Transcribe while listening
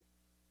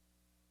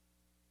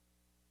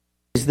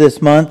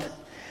This month.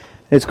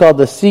 It's called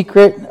The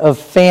Secret of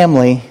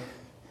Family.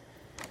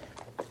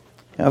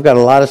 I've got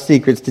a lot of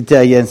secrets to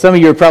tell you, and some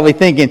of you are probably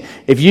thinking,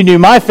 if you knew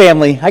my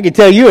family, I could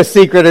tell you a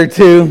secret or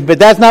two, but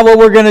that's not what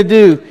we're going to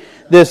do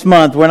this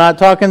month. We're not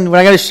going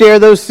to share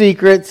those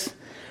secrets.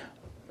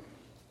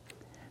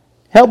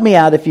 Help me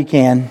out if you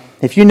can.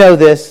 If you know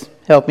this,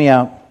 help me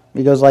out.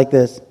 It goes like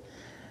this.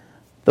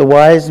 The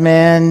wise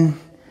man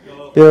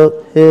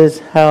built his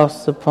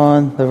house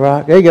upon the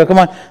rock. There you go, come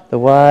on. The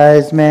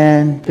wise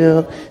man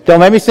built... Don't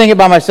make me sing it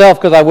by myself,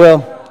 because I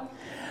will.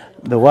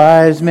 The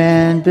wise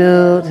man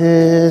built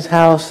his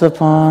house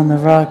upon the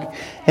rock,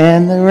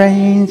 and the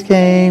rains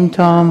came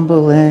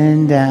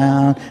tumbling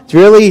down. It's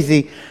real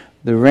easy.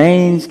 The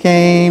rains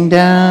came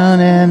down,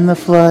 and the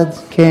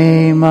floods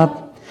came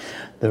up.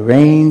 The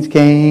rains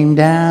came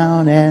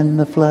down, and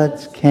the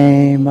floods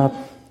came up.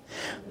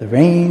 The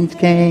rains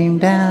came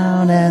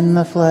down and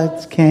the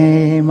floods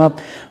came up,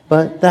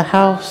 but the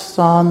house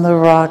on the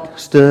rock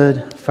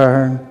stood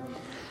firm.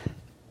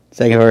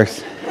 Second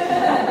verse.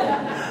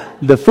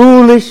 The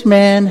foolish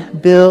man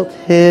built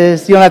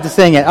his... You don't have to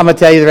sing it. I'm going to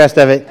tell you the rest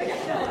of it.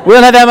 We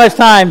don't have that much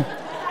time.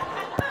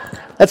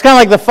 That's kind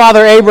of like the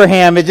Father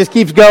Abraham. It just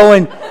keeps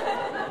going.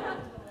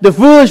 The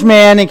foolish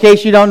man, in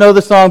case you don't know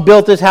the song,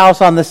 built his house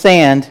on the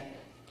sand.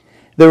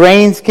 The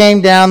rains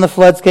came down, the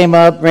floods came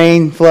up,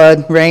 rain,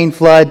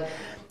 flood.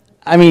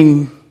 I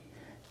mean,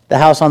 the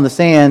house on the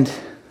sand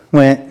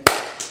went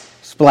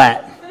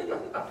splat.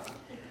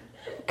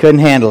 Couldn't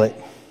handle it.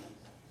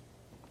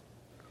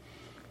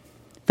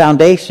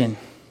 Foundation.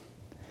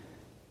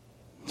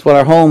 It's what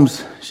our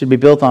homes should be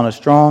built on, a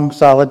strong,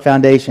 solid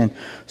foundation.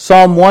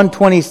 Psalm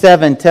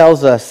 127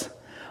 tells us,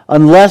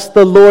 unless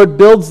the Lord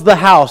builds the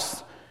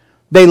house,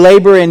 they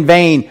labor in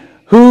vain.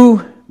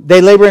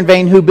 They labor in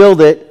vain who build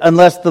it.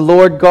 Unless the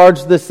Lord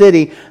guards the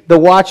city, the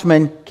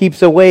watchman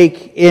keeps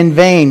awake in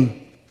vain.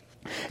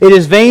 It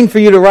is vain for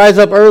you to rise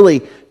up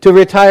early, to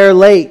retire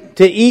late,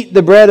 to eat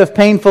the bread of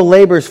painful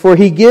labors, for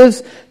he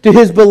gives to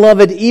his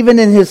beloved even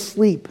in his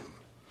sleep.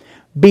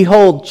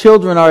 Behold,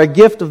 children are a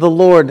gift of the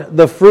Lord.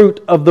 The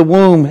fruit of the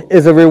womb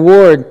is a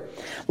reward.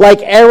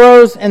 Like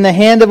arrows in the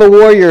hand of a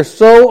warrior,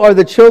 so are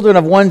the children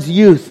of one's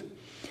youth.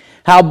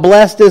 How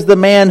blessed is the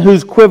man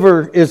whose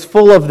quiver is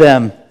full of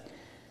them.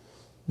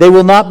 They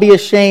will not be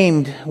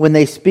ashamed when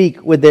they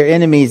speak with their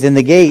enemies in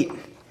the gate.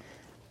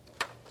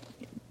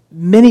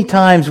 Many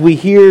times we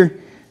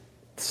hear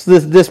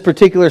this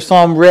particular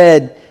psalm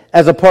read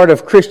as a part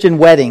of Christian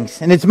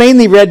weddings. And it's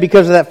mainly read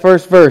because of that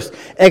first verse.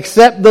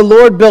 Except the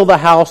Lord build a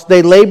house,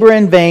 they labor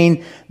in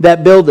vain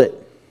that build it.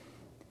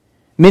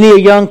 Many a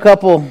young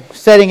couple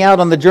setting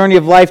out on the journey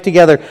of life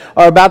together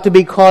are about to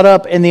be caught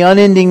up in the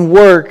unending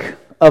work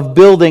of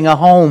building a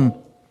home.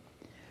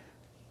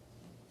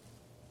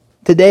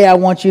 Today I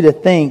want you to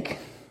think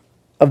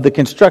of the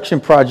construction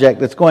project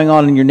that's going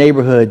on in your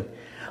neighborhood.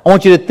 I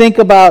want you to think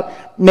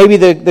about maybe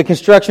the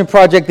construction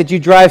project that you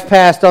drive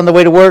past on the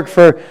way to work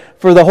for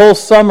the whole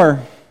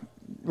summer,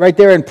 right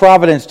there in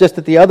Providence, just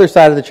at the other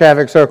side of the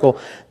traffic circle.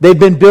 They've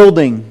been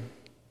building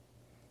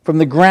from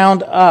the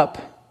ground up.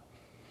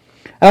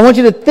 And I want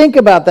you to think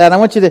about that. I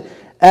want you to,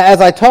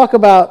 as I talk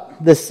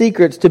about the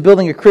secrets to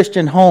building a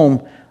Christian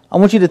home, I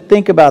want you to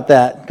think about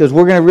that, because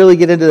we're going to really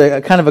get into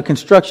a kind of a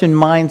construction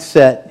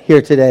mindset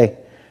here today.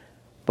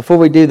 Before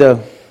we do,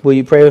 though, will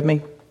you pray with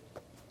me?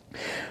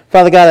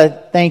 Father God, I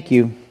thank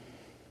you.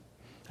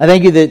 I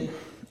thank you that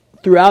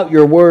throughout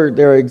your word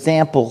there are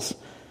examples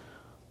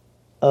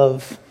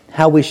of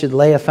how we should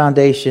lay a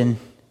foundation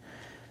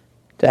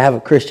to have a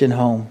Christian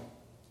home.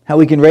 How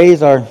we can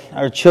raise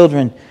our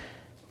children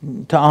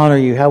to honor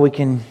you. How we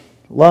can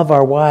love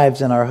our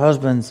wives and our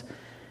husbands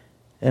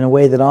in a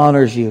way that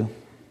honors you.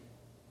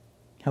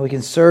 How we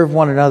can serve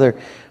one another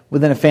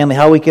within a family.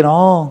 How we can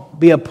all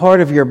be a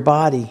part of your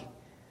body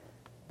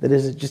that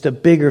is just a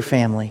bigger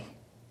family.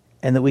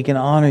 And that we can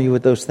honor you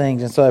with those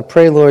things. And so I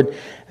pray, Lord,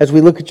 as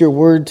we look at your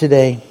word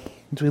today,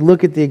 as we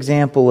look at the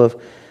example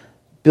of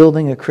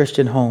building a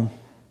Christian home,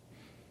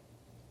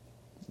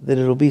 that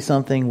it'll be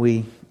something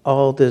we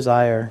all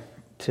desire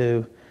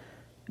to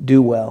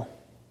do well.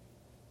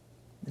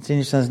 It's in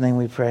your Son's name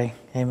we pray.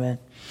 Amen.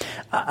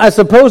 I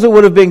suppose it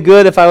would have been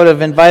good if I would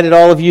have invited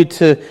all of you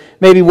to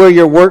maybe wear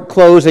your work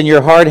clothes and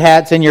your hard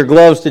hats and your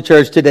gloves to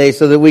church today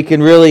so that we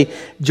can really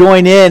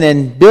join in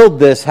and build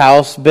this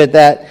house, but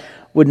that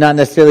would not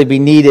necessarily be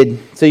needed.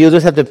 So you'll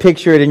just have to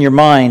picture it in your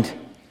mind.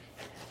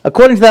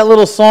 According to that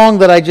little song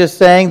that I just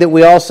sang, that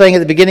we all sang at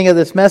the beginning of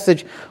this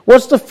message,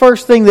 what's the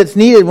first thing that's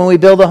needed when we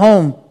build a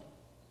home?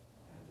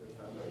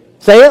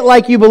 Say it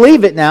like you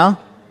believe it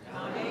now.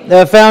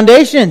 The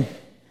foundation.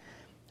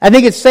 I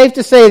think it's safe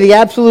to say the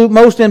absolute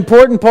most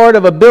important part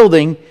of a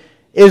building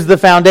is the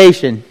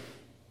foundation.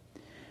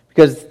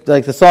 Because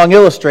like the song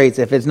illustrates,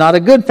 if it's not a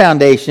good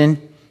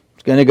foundation,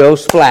 it's going to go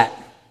splat.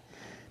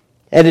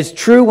 And it's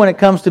true when it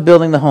comes to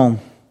building the home.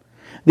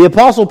 The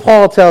Apostle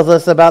Paul tells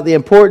us about the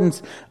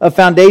importance of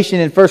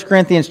foundation in 1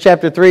 Corinthians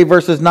chapter 3,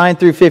 verses 9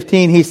 through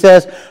 15. He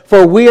says,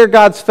 "For we are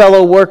God's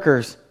fellow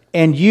workers,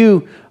 and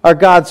you are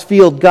God's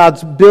field,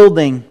 God's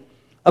building.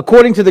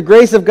 According to the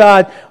grace of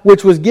God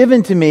which was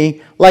given to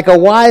me, like a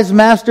wise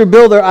master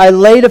builder, I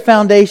laid a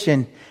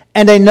foundation,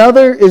 and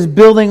another is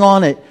building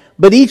on it.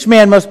 But each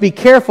man must be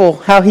careful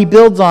how he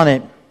builds on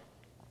it.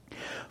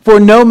 For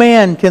no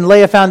man can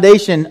lay a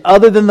foundation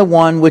other than the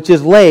one which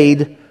is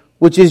laid,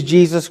 which is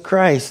Jesus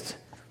Christ.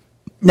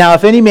 Now,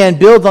 if any man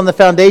builds on the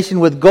foundation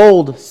with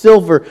gold,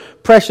 silver,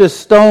 precious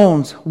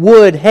stones,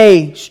 wood,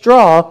 hay,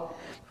 straw,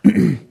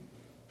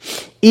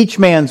 each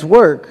man's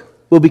work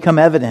will become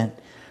evident.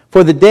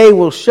 For the day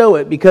will show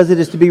it, because it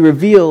is to be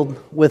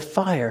revealed with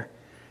fire.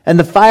 And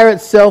the fire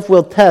itself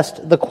will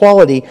test the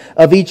quality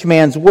of each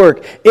man's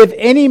work. If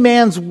any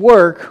man's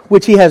work,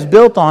 which he has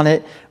built on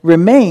it,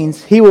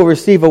 remains, he will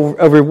receive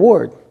a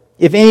reward.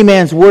 If any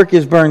man's work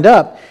is burned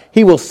up,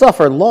 he will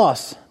suffer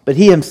loss, but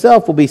he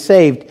himself will be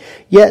saved,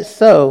 yet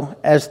so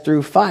as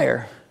through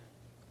fire.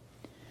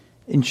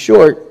 In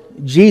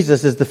short,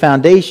 Jesus is the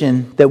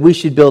foundation that we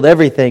should build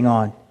everything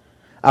on.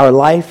 Our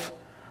life,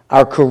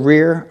 our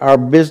career, our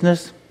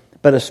business,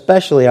 but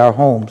especially our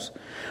homes.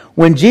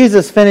 When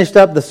Jesus finished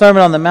up the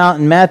Sermon on the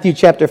Mount in Matthew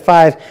chapter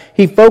 5,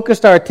 he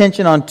focused our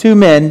attention on two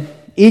men.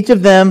 Each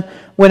of them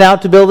went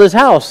out to build his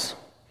house.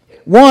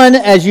 One,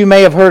 as you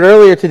may have heard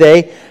earlier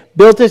today,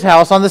 built his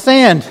house on the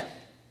sand.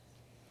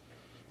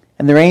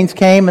 And the rains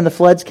came and the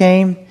floods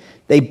came.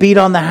 They beat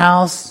on the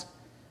house.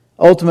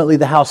 Ultimately,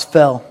 the house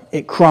fell.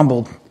 It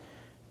crumbled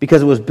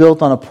because it was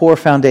built on a poor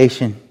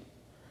foundation.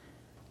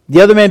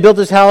 The other man built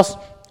his house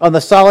on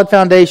the solid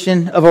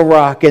foundation of a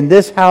rock. And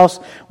this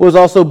house was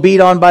also beat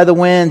on by the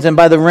winds and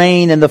by the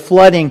rain and the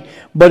flooding,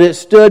 but it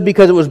stood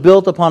because it was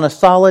built upon a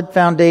solid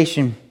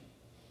foundation.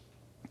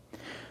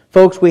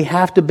 Folks, we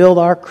have to build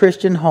our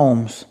Christian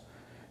homes,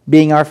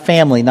 being our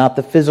family, not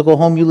the physical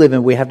home you live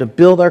in. We have to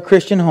build our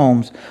Christian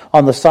homes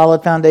on the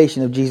solid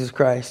foundation of Jesus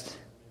Christ.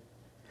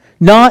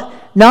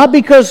 Not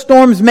because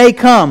storms may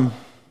come,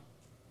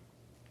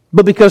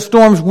 but because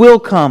storms will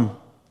come.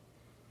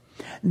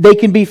 They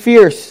can be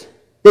fierce.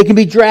 They can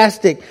be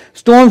drastic.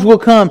 Storms will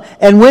come.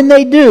 And when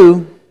they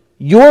do,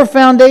 your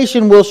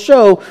foundation will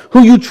show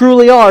who you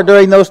truly are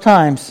during those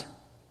times.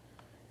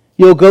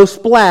 You'll go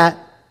splat,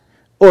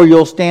 or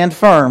you'll stand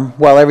firm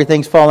while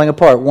everything's falling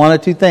apart. One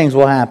of two things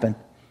will happen.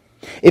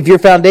 If your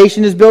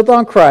foundation is built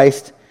on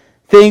Christ,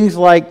 things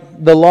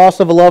like the loss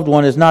of a loved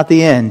one is not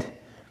the end.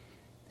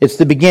 It's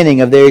the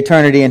beginning of their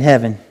eternity in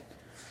heaven.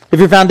 If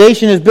your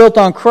foundation is built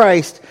on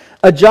Christ,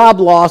 a job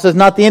loss is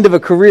not the end of a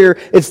career,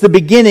 it's the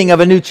beginning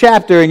of a new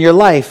chapter in your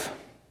life.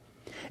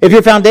 If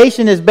your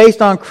foundation is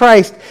based on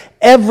Christ,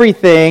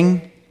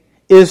 everything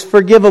is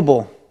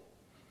forgivable.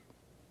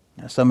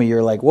 Now, some of you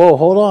are like, whoa,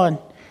 hold on.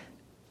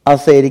 I'll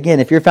say it again.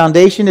 If your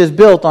foundation is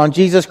built on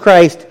Jesus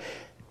Christ,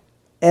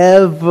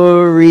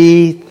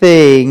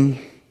 everything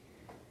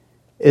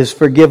is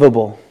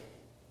forgivable.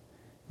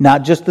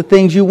 Not just the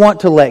things you want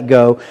to let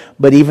go,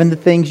 but even the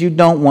things you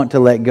don't want to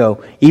let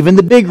go. Even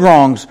the big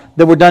wrongs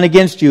that were done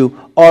against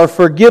you are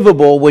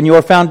forgivable when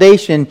your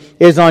foundation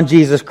is on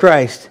Jesus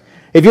Christ.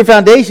 If your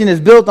foundation is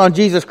built on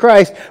Jesus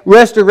Christ,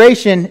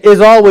 restoration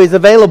is always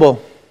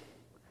available.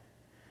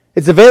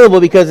 It's available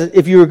because,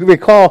 if you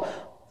recall,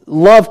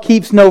 love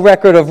keeps no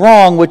record of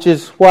wrong, which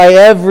is why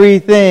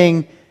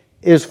everything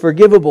is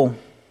forgivable.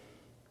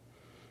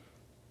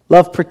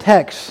 Love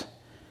protects.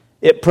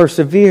 It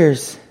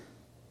perseveres.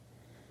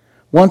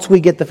 Once we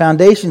get the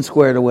foundation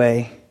squared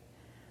away,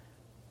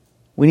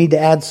 we need to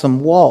add some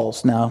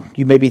walls. Now,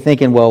 you may be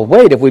thinking, well,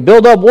 wait, if we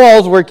build up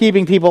walls, we're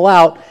keeping people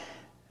out.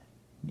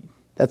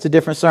 That's a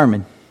different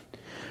sermon.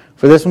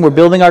 For this one, we're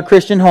building our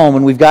Christian home,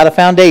 and we've got a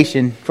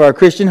foundation for our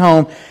Christian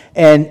home,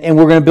 and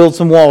we're going to build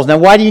some walls. Now,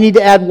 why do you need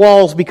to add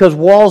walls? Because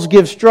walls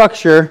give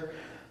structure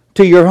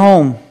to your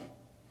home.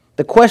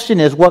 The question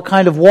is, what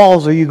kind of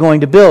walls are you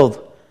going to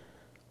build?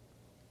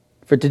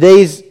 For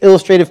today's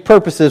illustrative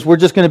purposes, we're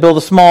just going to build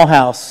a small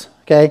house.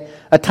 Okay,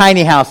 a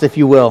tiny house, if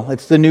you will.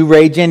 It's the new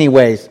rage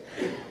anyways.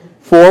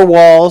 4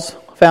 walls,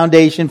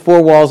 foundation,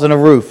 4 walls, and a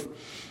roof.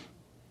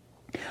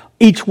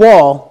 Each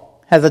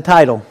wall has a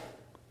title.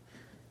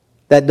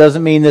 That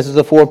doesn't mean this is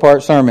a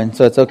 4-part sermon,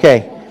 so it's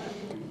okay.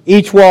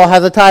 Each wall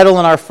has a title,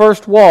 and our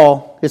first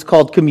wall is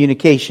called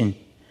communication.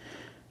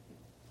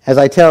 As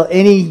I tell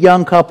any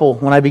young couple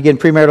when I begin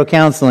premarital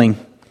counseling,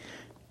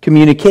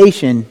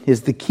 communication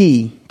is the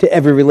key to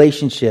every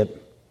relationship.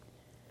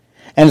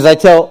 And as I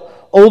tell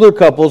older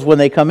couples when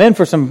they come in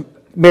for some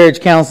marriage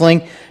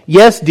counseling,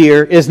 yes,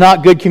 dear, is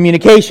not good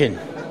communication.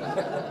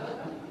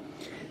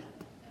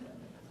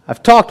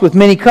 I've talked with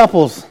many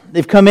couples.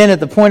 They've come in at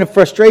the point of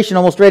frustration,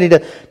 almost ready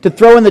to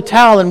throw in the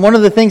towel, and one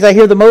of the things I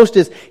hear the most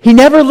is, he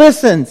never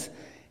listens.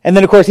 And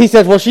then, of course, he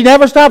says, well, she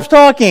never stops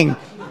talking.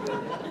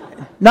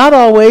 Not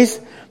always,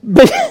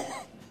 but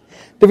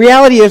the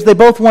reality is they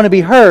both want to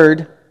be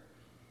heard.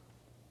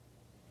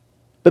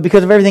 But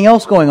because of everything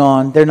else going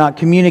on, they're not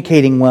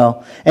communicating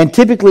well. And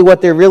typically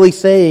what they're really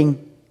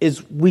saying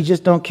is, we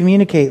just don't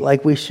communicate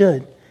like we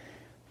should.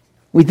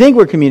 We think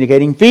we're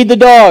communicating. Feed the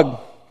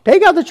dog.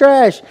 Take out the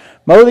trash.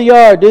 Mow the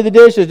yard. Do the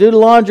dishes. Do the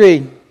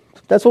laundry.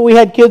 That's what we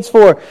had kids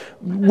for.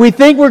 We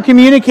think we're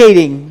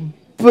communicating.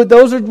 but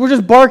we're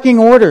just barking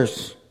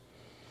orders.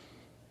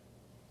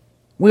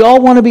 We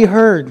all want to be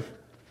heard.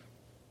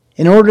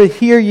 In order to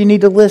hear, you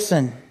need to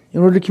listen.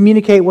 In order to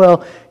communicate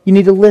well, you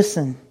need to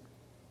listen.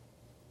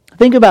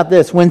 Think about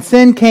this. When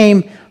sin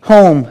came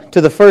home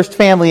to the first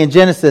family in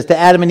Genesis, to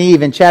Adam and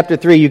Eve in chapter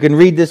 3, you can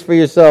read this for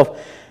yourself.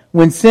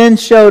 When sin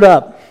showed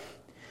up,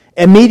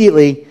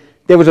 immediately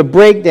there was a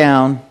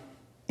breakdown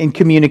in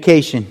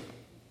communication.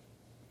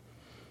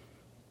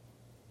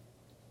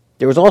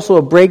 There was also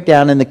a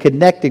breakdown in the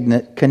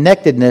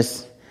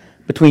connectedness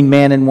between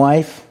man and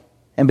wife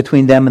and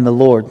between them and the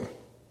Lord.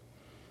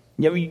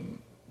 I'm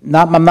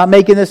not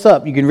making this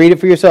up. You can read it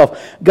for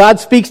yourself. God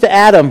speaks to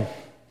Adam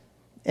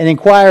and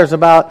inquires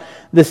about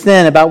the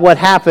sin, about what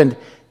happened.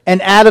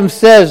 And Adam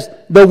says,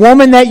 "The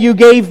woman that you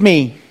gave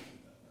me."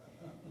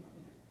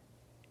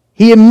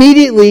 He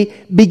immediately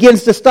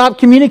begins to stop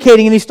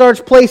communicating and he starts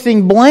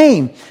placing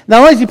blame. Not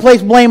only does he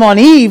place blame on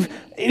Eve,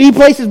 he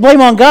places blame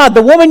on God.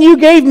 "The woman you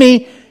gave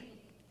me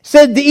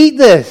said to eat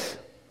this."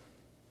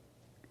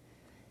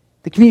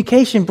 The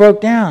communication broke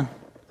down.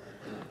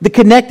 The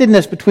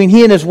connectedness between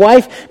he and his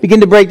wife began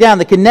to break down.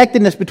 The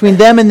connectedness between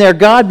them and their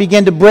God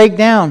began to break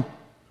down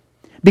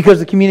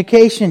because of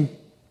communication.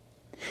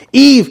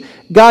 Eve,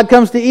 God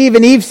comes to Eve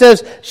and Eve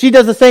says, she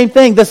does the same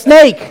thing. "The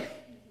snake,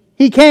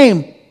 he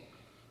came.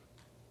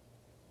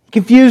 He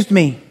confused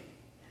me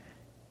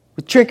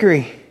with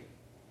trickery."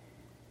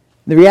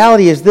 The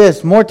reality is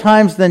this: more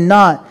times than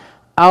not,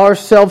 our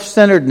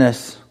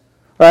self-centeredness,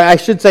 or I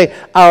should say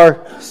our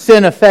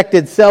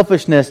sin-affected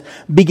selfishness,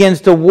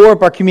 begins to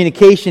warp our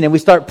communication, and we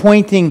start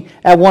pointing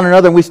at one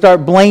another and we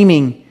start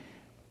blaming,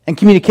 and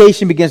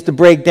communication begins to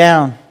break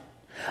down.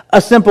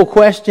 A simple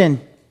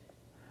question: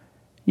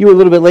 "You were a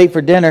little bit late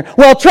for dinner."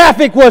 "Well,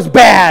 traffic was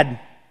bad."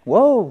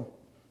 Whoa.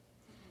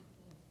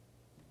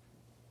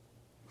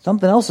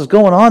 Something else is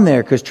going on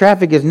there, because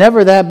traffic is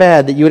never that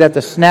bad that you would have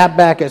to snap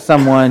back at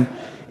someone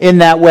in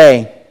that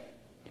way.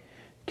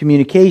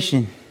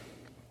 Communication.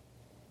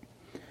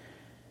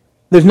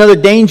 There's another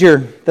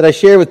danger that I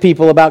share with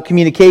people about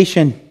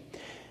communication.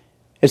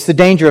 It's the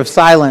danger of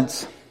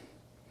silence.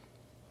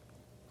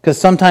 Because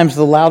sometimes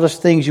the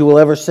loudest things you will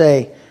ever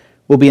say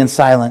will be in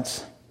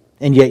silence,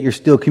 and yet you're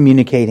still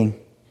communicating.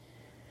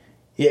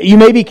 You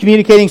may be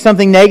communicating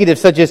something negative,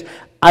 such as,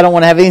 "I don't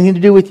want to have anything to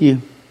do with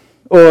you,"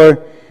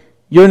 or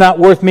 "You're not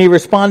worth me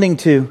responding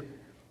to."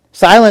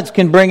 Silence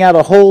can bring out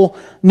a whole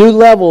new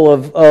level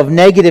of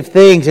negative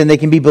things, and they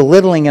can be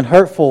belittling and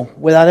hurtful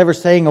without ever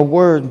saying a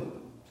word.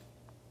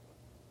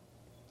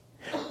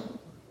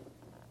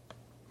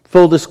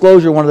 Full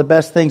disclosure, one of the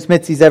best things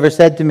Mitzi's ever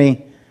said to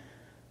me: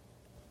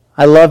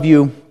 "I love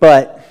you,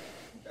 but..."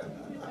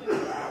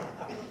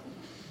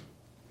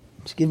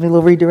 Just give me a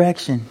little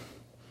redirection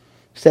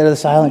instead of the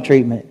silent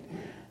treatment.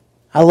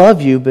 "I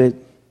love you, but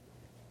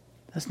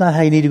that's not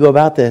how you need to go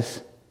about this."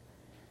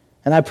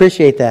 And I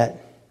appreciate that.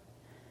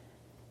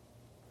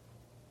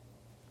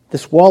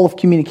 This wall of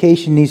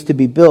communication needs to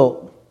be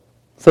built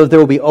so that there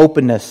will be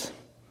openness,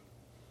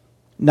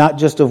 not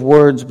just of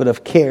words, but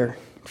of care,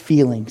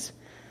 feelings,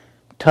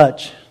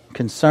 touch,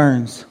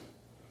 concerns.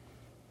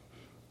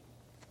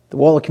 The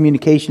wall of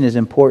communication is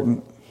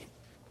important.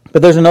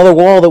 But there's another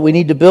wall that we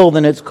need to build,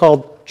 and it's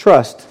called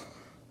trust.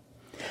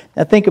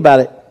 Now think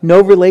about it.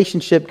 No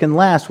relationship can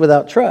last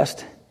without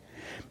trust.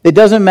 It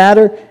doesn't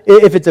matter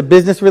if it's a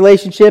business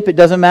relationship. It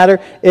doesn't matter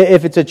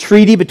if it's a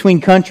treaty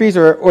between countries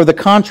or the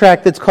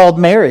contract that's called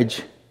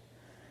marriage.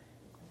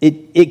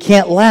 It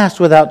can't last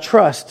without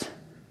trust.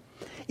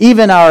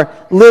 Even our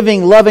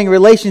living, loving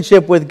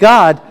relationship with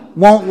God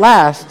won't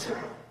last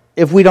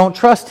if we don't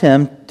trust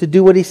Him to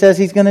do what He says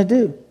He's going to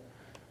do.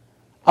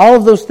 All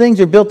of those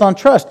things are built on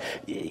trust.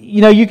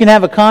 You know, you can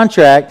have a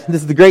contract.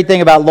 This is the great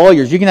thing about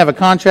lawyers. You can have a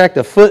contract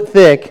a foot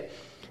thick.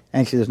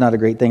 Actually, there's not a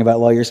great thing about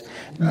lawyers.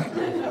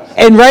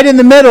 And right in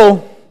the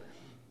middle,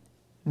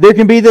 there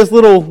can be this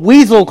little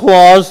weasel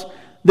clause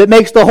that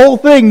makes the whole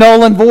thing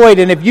null and void.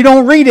 And if you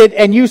don't read it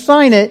and you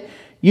sign it,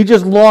 you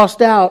just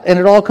lost out. And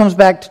it all comes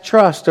back to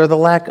trust or the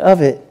lack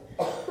of it.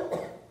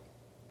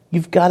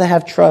 You've got to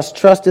have trust.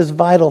 Trust is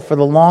vital for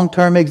the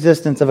long-term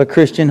existence of a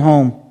Christian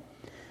home.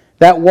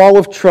 That wall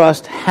of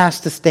trust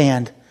has to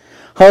stand.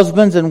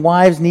 Husbands and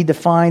wives need to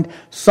find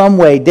some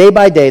way, day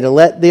by day, to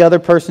let the other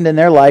person in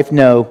their life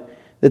know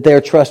that they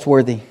are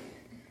trustworthy.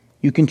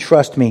 You can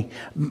trust me.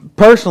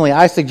 Personally,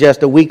 I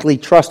suggest a weekly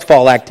trust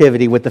fall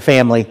activity with the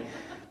family.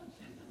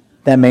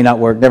 That may not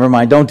work. Never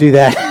mind. Don't do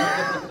that.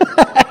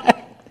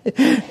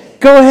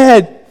 Go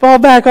ahead. Fall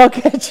back. I'll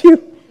catch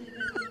you.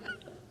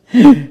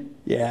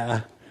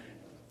 Yeah.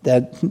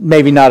 That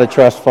maybe not a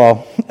trust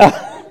fall.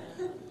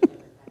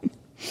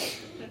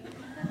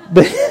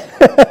 But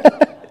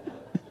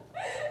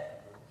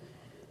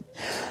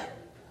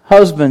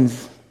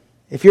husbands,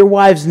 if your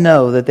wives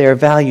know that they are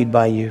valued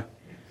by you,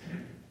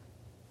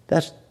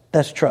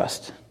 that's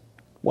trust.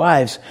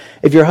 Wives,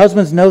 if your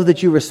husbands know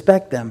that you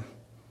respect them,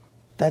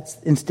 that's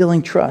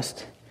instilling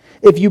trust.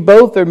 If you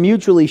both are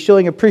mutually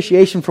showing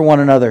appreciation for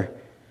one another,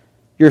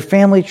 your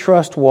family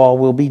trust wall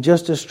will be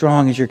just as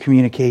strong as your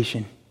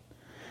communication.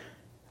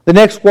 The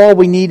next wall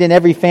we need in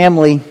every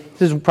family,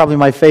 this is probably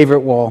my favorite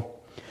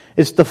wall,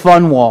 it's the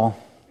fun wall.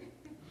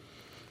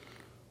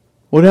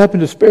 What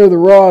happened to spare the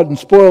rod and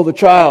spoil the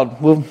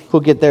child? We'll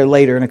get there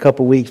later in a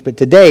couple weeks. But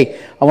today,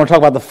 I want to talk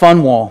about the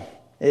fun wall.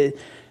 There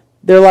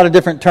are a lot of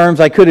different terms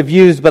I could have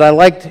used, but I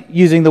liked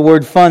using the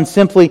word fun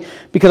simply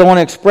because I want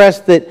to express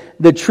that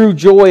the true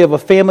joy of a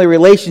family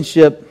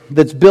relationship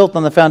that's built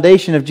on the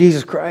foundation of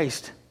Jesus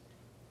Christ.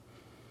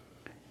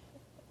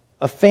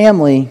 A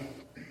family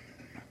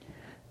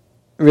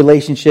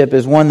relationship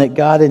is one that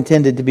God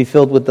intended to be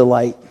filled with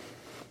delight.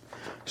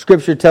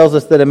 Scripture tells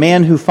us that a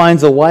man who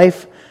finds a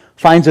wife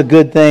finds a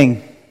good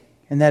thing,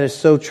 and that is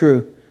so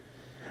true.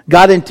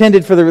 God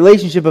intended for the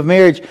relationship of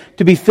marriage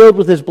to be filled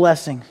with His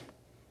blessings.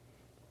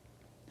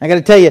 I got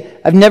to tell you,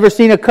 I've never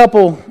seen a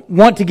couple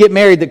want to get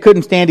married that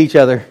couldn't stand each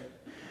other.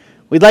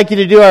 We'd like you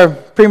to do our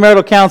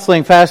premarital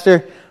counseling,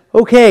 Pastor.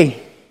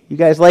 Okay, you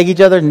guys like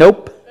each other?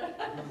 Nope.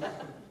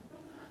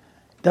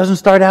 Doesn't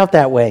start out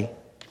that way.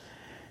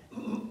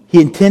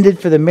 He intended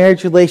for the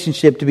marriage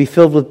relationship to be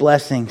filled with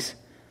blessings.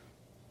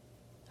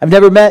 I've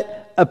never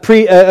met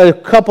a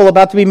couple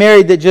about to be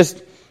married that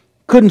just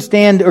couldn't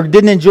stand or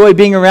didn't enjoy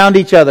being around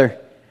each other.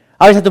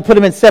 I always have to put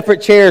them in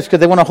separate chairs because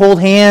they want to hold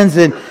hands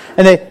and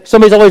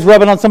somebody's always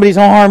rubbing on somebody's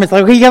arm. It's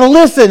like, okay, you got to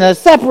listen and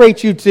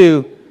separate you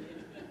two.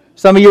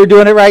 Some of you are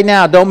doing it right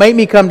now. Don't make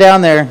me come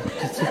down there.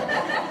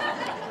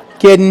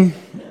 Kidding.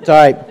 It's all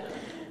right.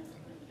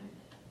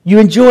 You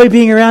enjoy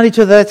being around each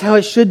other. That's how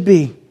it should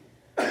be.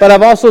 But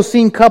I've also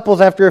seen couples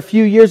after a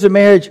few years of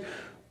marriage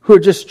who are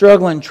just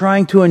struggling,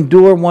 trying to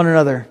endure one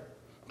another,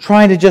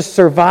 trying to just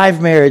survive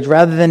marriage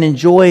rather than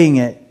enjoying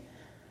it.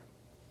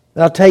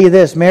 But I'll tell you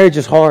this, marriage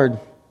is hard.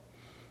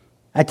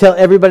 I tell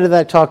everybody that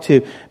I talk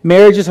to,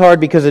 marriage is hard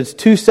because it's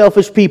two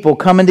selfish people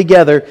coming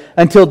together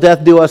until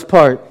death do us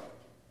part.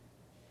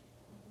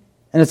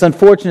 And it's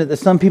unfortunate that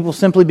some people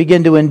simply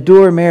begin to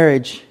endure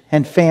marriage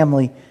and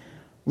family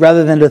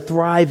rather than to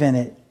thrive in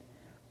it.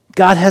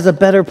 God has a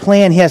better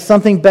plan. He has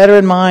something better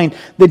in mind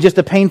than just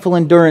a painful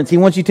endurance. He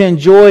wants you to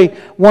enjoy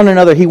one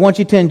another. He wants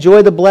you to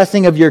enjoy the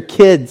blessing of your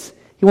kids.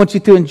 He wants you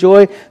to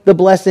enjoy the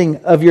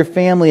blessing of your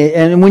family.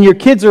 And when your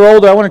kids are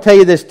older, I want to tell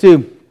you this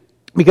too,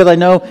 because I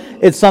know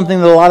it's something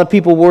that a lot of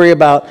people worry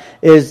about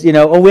is,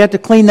 we have to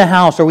clean the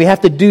house, or we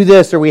have to do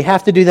this, or we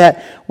have to do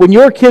that. When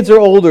your kids are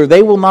older,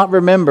 they will not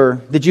remember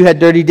that you had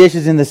dirty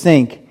dishes in the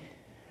sink.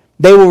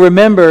 They will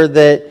remember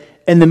that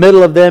in the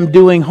middle of them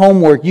doing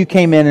homework, you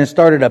came in and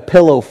started a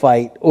pillow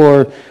fight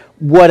or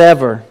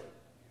whatever,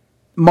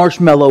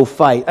 marshmallow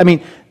fight. I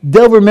mean,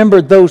 they'll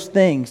remember those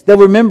things. They'll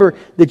remember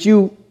that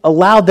you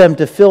allowed them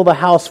to fill the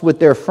house with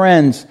their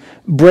friends,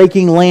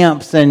 breaking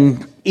lamps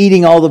and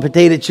eating all the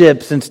potato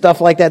chips and stuff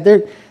like that.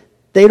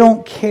 They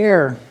don't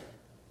care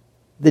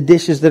the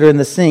dishes that are in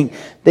the sink.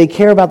 They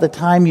care about the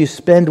time you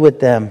spend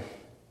with them.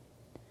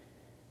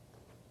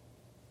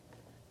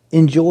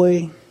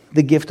 Enjoy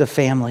the gift of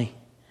family.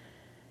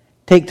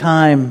 Take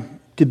time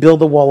to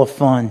build a wall of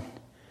fun.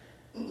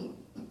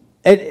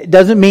 It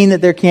doesn't mean that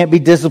there can't be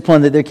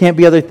discipline, that there can't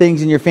be other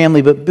things in your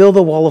family, but build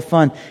a wall of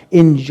fun.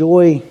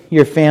 Enjoy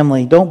your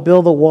family. Don't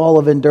build a wall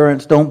of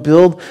endurance. Don't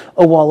build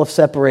a wall of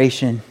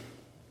separation.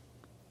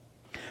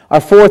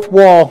 Our fourth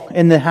wall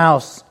in the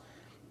house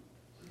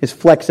is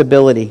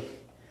flexibility.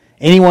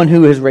 Anyone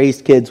who has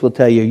raised kids will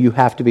tell you, you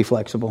have to be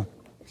flexible.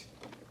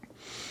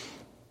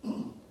 I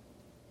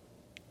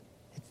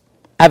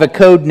have a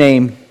code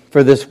name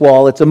for this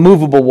wall. It's a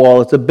movable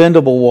wall. It's a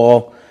bendable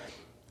wall.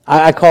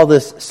 I call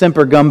this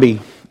Semper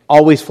Gumby,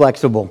 always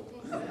flexible.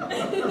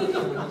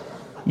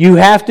 You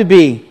have to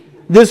be.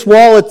 This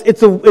wall,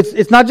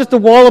 it's not just a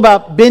wall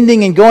about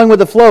bending and going with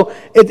the flow.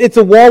 It's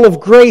a wall of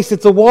grace.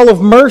 It's a wall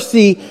of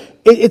mercy.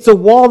 It's a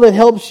wall that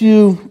helps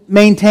you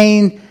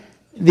maintain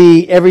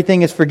the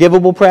everything is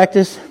forgivable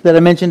practice that I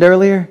mentioned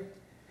earlier.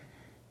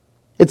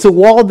 It's a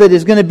wall that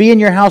is going to be in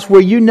your house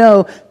where you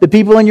know the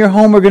people in your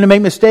home are going to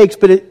make mistakes,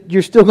 but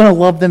you're still going to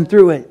love them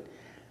through it.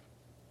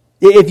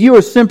 If you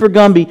are Semper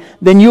Gumby,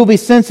 then you'll be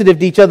sensitive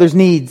to each other's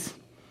needs.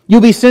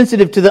 You'll be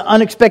sensitive to the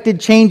unexpected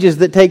changes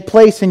that take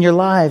place in your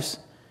lives.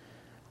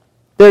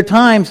 There are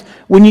times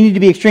when you need to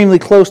be extremely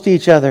close to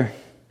each other.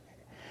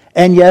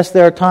 And yes,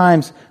 there are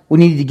times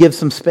when you need to give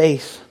some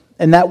space.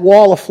 And that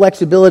wall of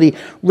flexibility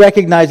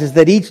recognizes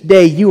that each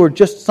day you are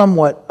just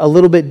somewhat a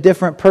little bit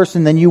different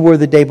person than you were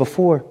the day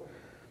before.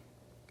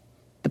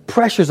 The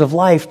pressures of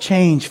life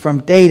change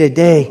from day to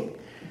day.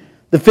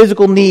 The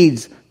physical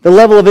needs, the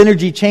level of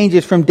energy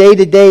changes from day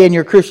to day in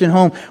your Christian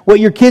home. What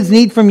your kids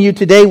need from you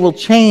today will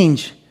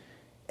change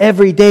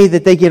every day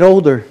that they get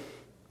older.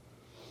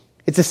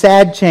 It's a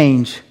sad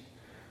change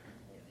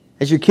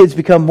as your kids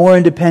become more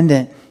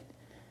independent.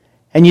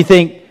 And you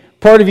think,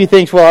 part of you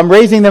thinks, well, I'm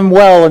raising them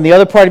well, and the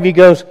other part of you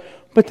goes,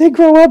 but they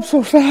grow up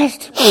so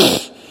fast.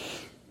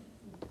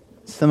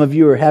 Some of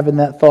you are having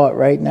that thought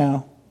right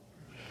now.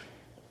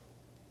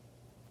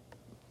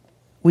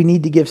 We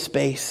need to give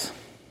space.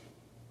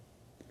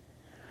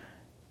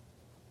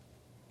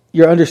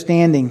 Your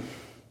understanding,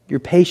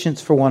 your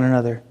patience for one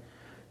another,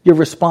 your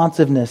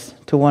responsiveness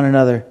to one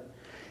another.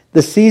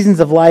 The seasons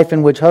of life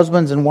in which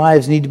husbands and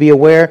wives need to be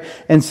aware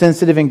and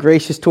sensitive and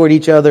gracious toward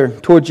each other,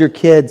 towards your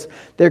kids,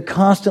 they're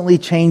constantly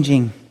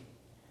changing.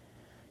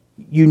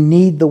 You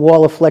need the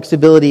wall of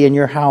flexibility in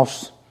your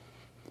house.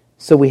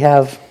 So we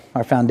have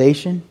our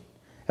foundation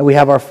and we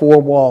have our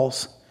four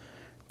walls.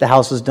 The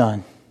house is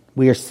done.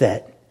 We are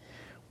set.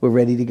 We're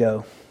ready to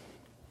go.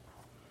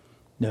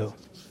 No.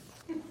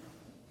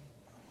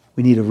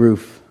 We need a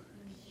roof.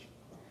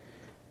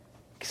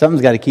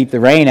 Something's got to keep the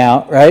rain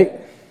out, right?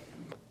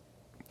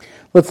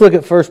 Let's look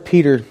at 1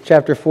 Peter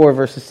chapter 4,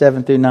 verses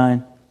 7 through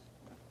 9.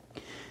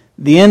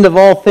 The end of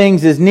all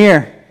things is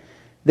near.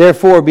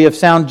 Therefore, be of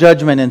sound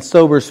judgment and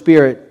sober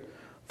spirit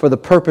for the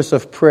purpose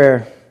of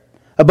prayer.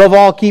 Above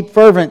all, keep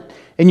fervent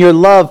in your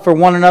love for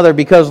one another,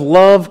 because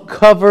love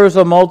covers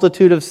a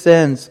multitude of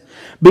sins.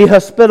 Be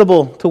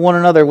hospitable to one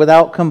another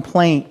without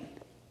complaint.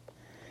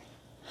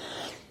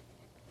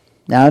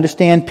 Now,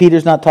 understand,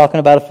 Peter's not talking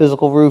about a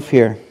physical roof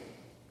here.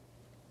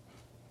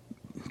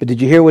 But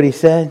did you hear what he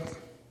said?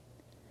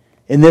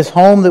 In this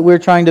home that we're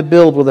trying to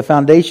build with the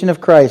foundation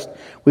of Christ,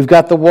 we've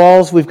got the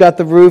walls, we've got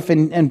the roof,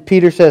 and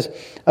Peter says,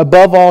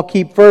 above all,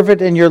 keep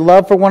fervent in your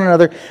love for one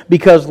another,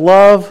 because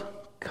love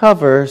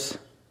covers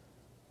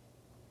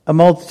a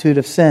multitude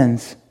of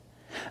sins.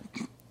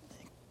 In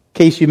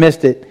case you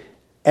missed it,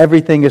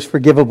 everything is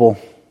forgivable,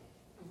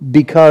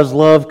 because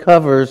love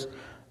covers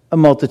a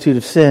multitude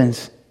of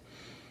sins.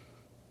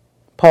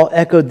 Paul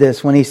echoed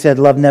this when he said,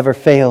 love never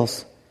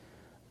fails.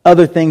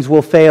 Other things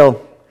will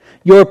fail.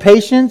 Your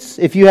patience,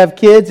 if you have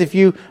kids, if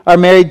you are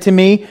married to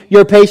me,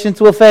 your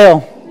patience will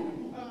fail.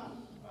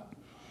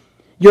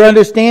 Your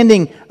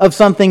understanding of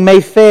something may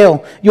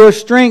fail. Your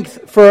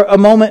strength for a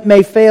moment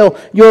may fail.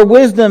 Your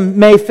wisdom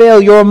may fail.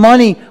 Your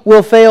money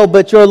will fail,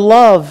 but your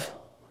love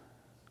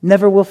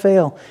never will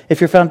fail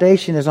if your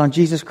foundation is on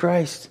Jesus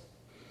Christ.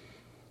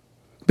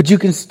 But you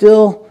can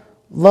still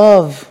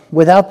love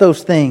without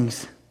those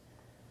things.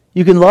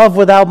 You can love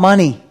without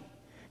money.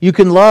 You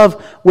can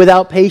love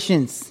without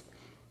patience.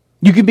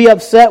 You can be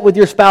upset with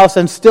your spouse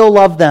and still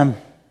love them.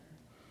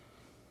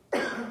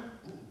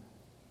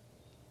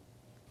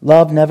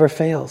 Love never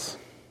fails.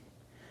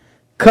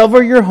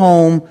 Cover your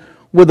home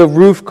with a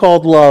roof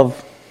called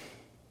love.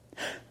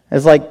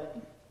 As like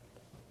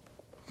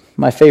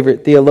my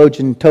favorite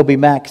theologian Toby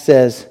Mack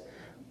says,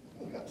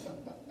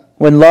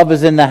 when love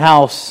is in the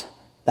house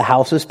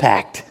is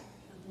packed.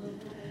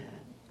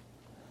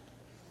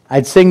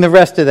 I'd sing the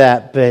rest of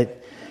that,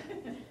 but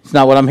it's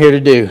not what I'm here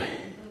to do.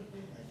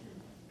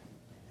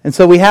 And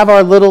so we have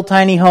our little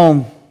tiny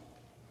home.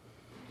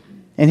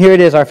 And here it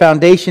is. Our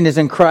foundation is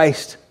in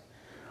Christ.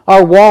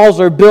 Our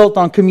walls are built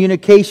on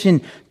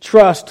communication,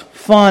 trust,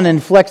 fun,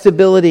 and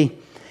flexibility.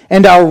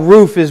 And our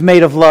roof is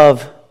made of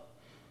love.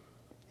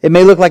 It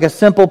may look like a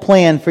simple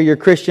plan for your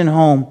Christian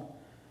home.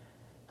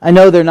 I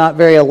know they're not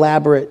very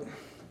elaborate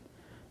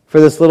for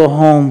this little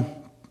home.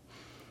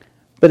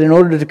 But in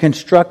order to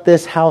construct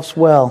this house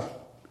well,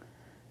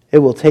 it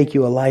will take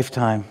you a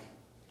lifetime.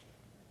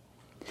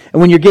 And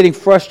when you're getting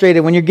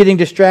frustrated, when you're getting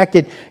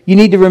distracted, you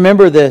need to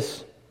remember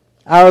this.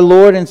 Our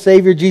Lord and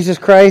Savior Jesus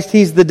Christ,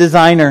 He's the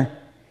designer.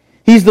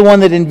 He's the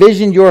one that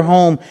envisioned your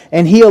home,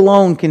 and He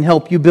alone can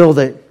help you build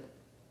it.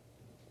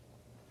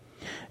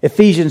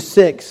 Ephesians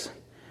 6,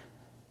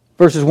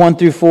 verses 1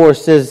 through 4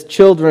 says,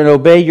 children,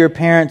 obey your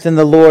parents in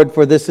the Lord,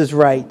 for this is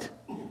right.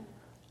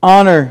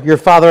 Honor your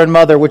father and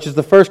mother, which is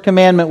the first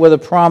commandment with a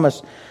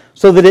promise,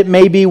 so that it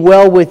may be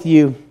well with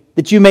you,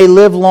 that you may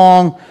live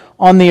long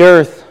on the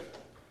earth.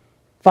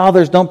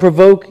 Fathers, don't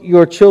provoke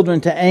your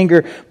children to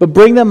anger, but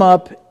bring them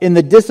up in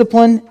the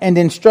discipline and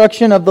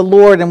instruction of the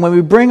Lord. And when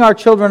we bring our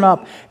children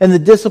up in the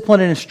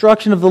discipline and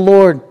instruction of the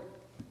Lord,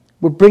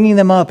 we're bringing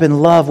them up in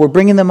love. We're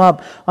bringing them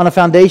up on a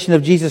foundation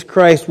of Jesus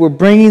Christ. We're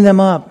bringing them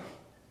up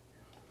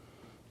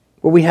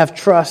where we have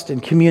trust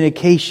and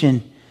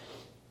communication.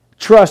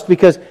 Trust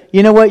because,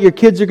 you know what? Your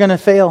kids are going to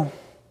fail.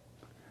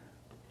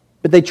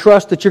 But they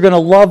trust that you're going to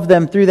love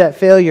them through that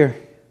failure.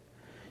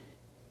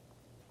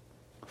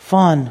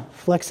 Fun.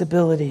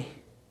 Flexibility.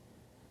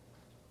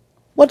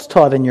 What's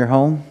taught in your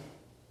home?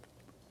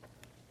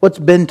 What's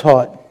been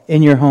taught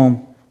in your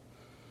home?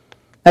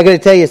 I got to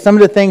tell you, some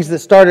of the things that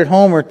start at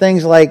home are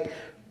things like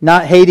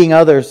not hating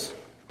others.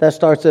 That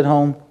starts at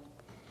home.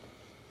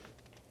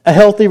 A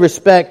healthy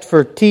respect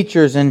for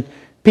teachers and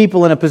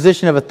people in a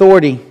position of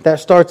authority.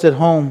 That starts at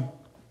home.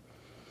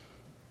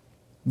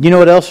 You know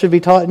what else should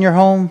be taught in your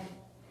home?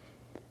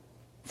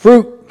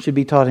 Fruit should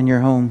be taught in your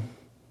home.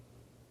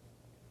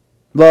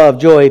 Love,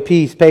 joy,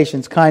 peace,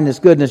 patience, kindness,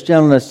 goodness,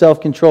 gentleness,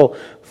 self-control.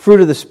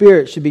 Fruit of the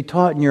Spirit should be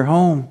taught in your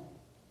home.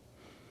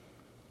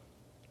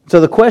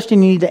 So the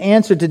question you need to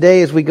answer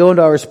today as we go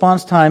into our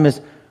response time is,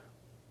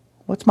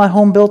 what's my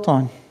home built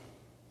on?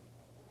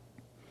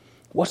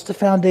 What's the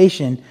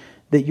foundation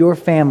that your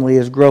family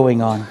is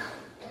growing on?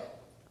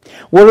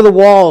 What are the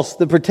walls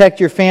that protect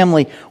your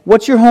family?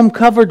 What's your home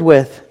covered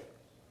with?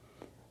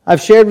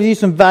 I've shared with you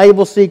some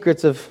valuable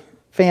secrets of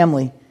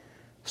family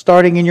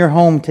starting in your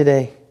home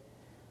today.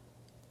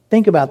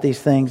 Think about these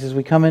things as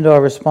we come into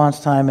our response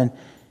time. And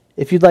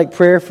if you'd like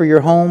prayer for your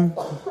home,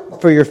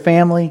 for your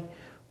family,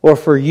 or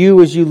for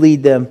you as you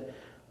lead them,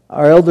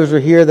 our elders are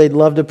here. They'd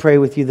love to pray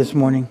with you this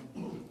morning.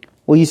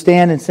 Will you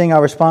stand and sing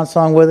our response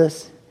song with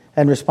us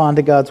and respond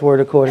to God's word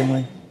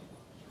accordingly?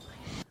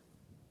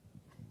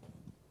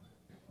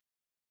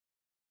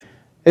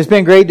 It's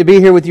been great to be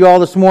here with you all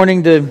this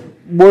morning, to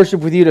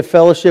worship with you, to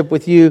fellowship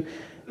with you,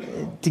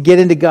 to get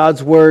into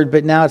God's word,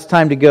 but now it's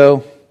time to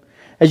go.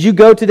 As you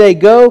go today,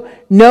 go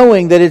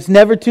knowing that it's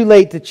never too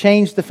late to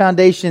change the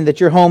foundation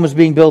that your home is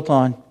being built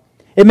on.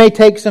 It may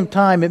take some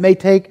time. It may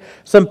take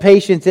some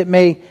patience. It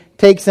may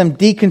take some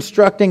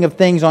deconstructing of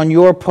things on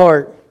your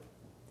part.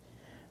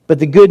 But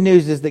the good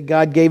news is that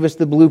God gave us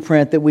the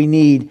blueprint that we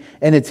need,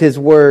 and it's His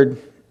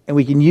Word. And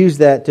we can use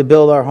that to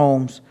build our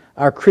homes,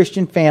 our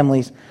Christian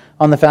families,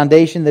 on the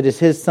foundation that is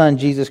His Son,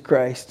 Jesus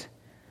Christ.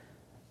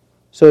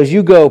 So as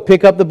you go,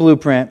 pick up the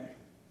blueprint,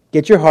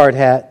 get your hard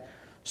hat,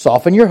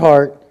 soften your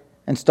heart,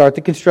 and start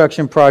the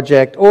construction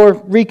project or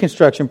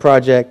reconstruction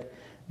project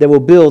that will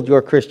build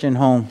your Christian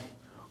home.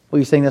 Will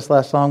you sing this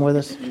last song with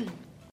us?